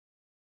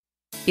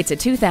It's a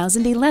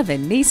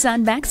 2011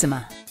 Nissan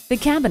MAXIMA. The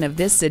cabin of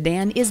this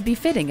sedan is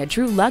befitting a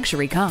true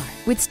luxury car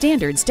with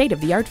standard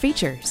state-of-the-art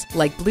features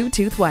like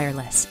Bluetooth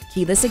wireless,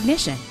 keyless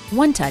ignition,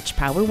 one-touch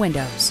power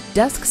windows,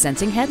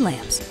 dusk-sensing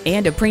headlamps,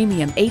 and a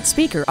premium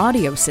 8-speaker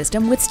audio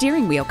system with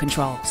steering wheel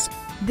controls.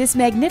 This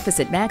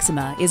magnificent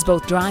Maxima is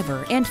both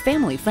driver and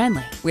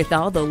family-friendly with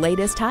all the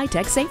latest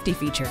high-tech safety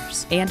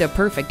features and a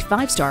perfect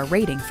 5-star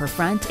rating for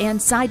front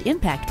and side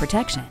impact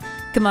protection.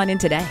 Come on in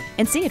today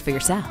and see it for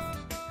yourself.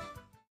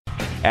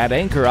 At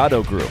Anchor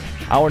Auto Group,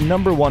 our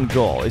 #1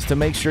 goal is to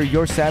make sure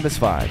you're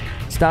satisfied.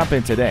 Stop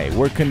in today.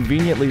 We're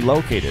conveniently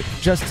located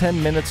just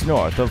 10 minutes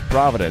north of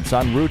Providence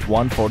on Route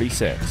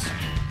 146.